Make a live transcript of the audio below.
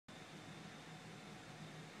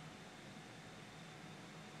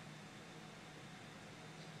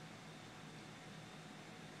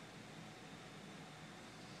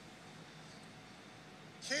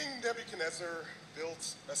Nebuchadnezzar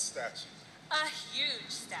built a statue. A huge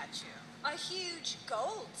statue. A huge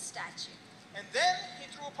gold statue. And then he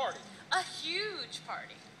threw a party. A huge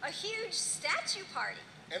party. A huge statue party.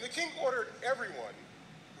 And the king ordered everyone,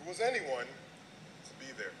 who was anyone, to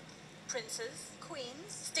be there. Princes, Queens.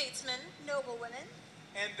 statesmen, Noblewomen.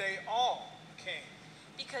 And they all came.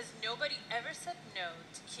 because nobody ever said no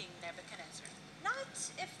to King Nebuchadnezzar.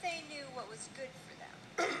 Not if they knew what was good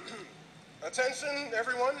for them. Attention,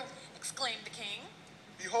 everyone. Exclaimed the king.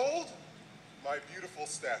 Behold my beautiful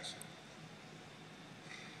statue.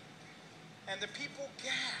 And the people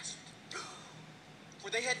gasped, for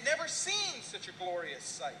they had never seen such a glorious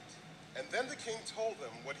sight. And then the king told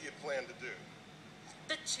them what he had planned to do.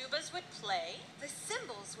 The tubas would play. The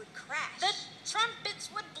cymbals would crash. The trumpets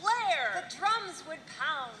would blare. The drums would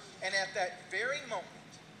pound. And at that very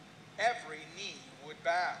moment, every knee would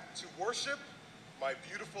bow. To worship my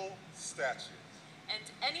beautiful statue. And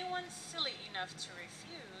anyone silly enough to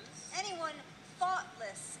refuse Anyone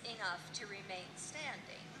thoughtless enough to remain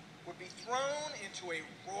standing would be thrown into a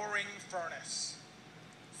roaring furnace.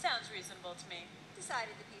 sounds reasonable to me.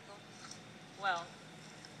 decided the people. Well,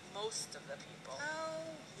 most of the people. Oh,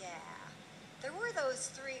 yeah. There were those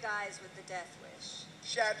three guys with the death wish.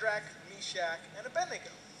 Shadrach, Meshach, and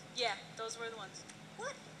Abednego. Yeah, those were the ones.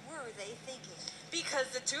 What were they thinking? Because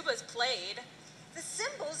the tubas played. The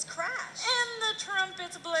cymbals crashed. And the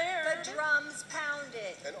trumpets blared. The drums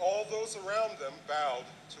pounded. And all those around them bowed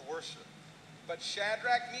to worship. But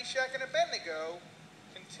Shadrach, Meshach, and Abednego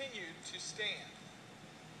continued to stand.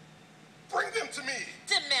 Bring them to me!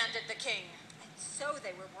 Demanded the king. And so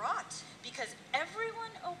they were brought. Because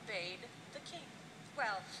everyone obeyed the king.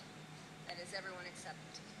 Well, that is everyone except,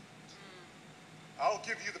 I'll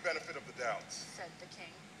give you the benefit of the doubt. Said the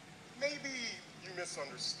king. Maybe you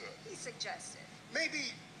misunderstood. he suggested.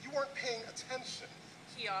 Maybe you weren't paying attention.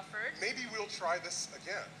 He offered. Maybe we'll try this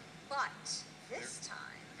again. But this time,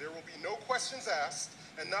 There will be no questions asked,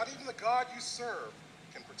 and not even the God you serve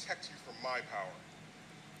can protect you from my power.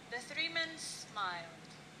 The three men smiled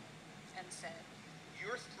and said,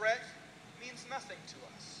 Your threat means nothing to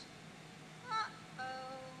us. uh-oh.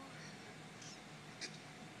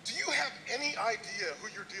 Do you have any idea who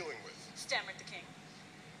you're dealing with? stammered the king.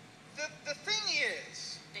 The thing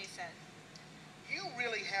is, They said, you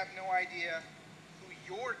really have no idea who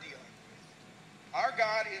you're dealing with. Our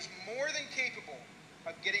God is more than capable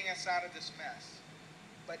of getting us out of this mess.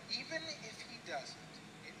 But even if he doesn't,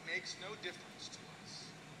 it makes no difference to us.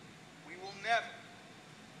 We will never,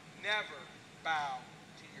 never bow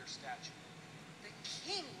to your statue. The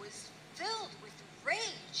king was filled with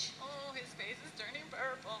rage. oh, his face is turning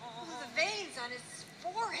purple. The veins on his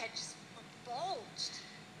forehead just bulged.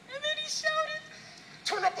 And then he shouted,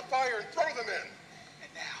 Turn up the fire and throw them in!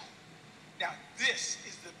 And now this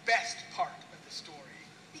is the best part of the story.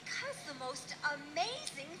 Because the most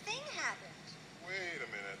amazing thing happened. Wait a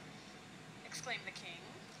minute. exclaimed the king.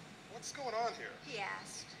 What's going on here? He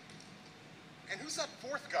asked. And who's that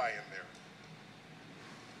fourth guy in there?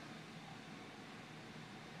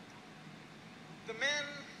 The men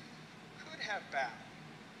could have bowed.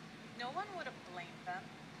 No one would have blamed them.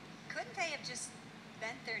 Couldn't they have just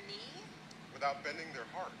bent their knee? Without bending their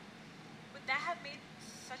heart. Would that have made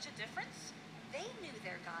such a difference? They knew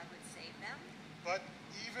their God would save them. But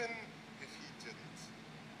even if he didn't,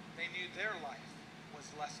 They knew their life was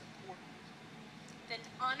less important. Than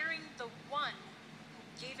honoring the one who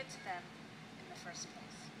gave it to them in the first place.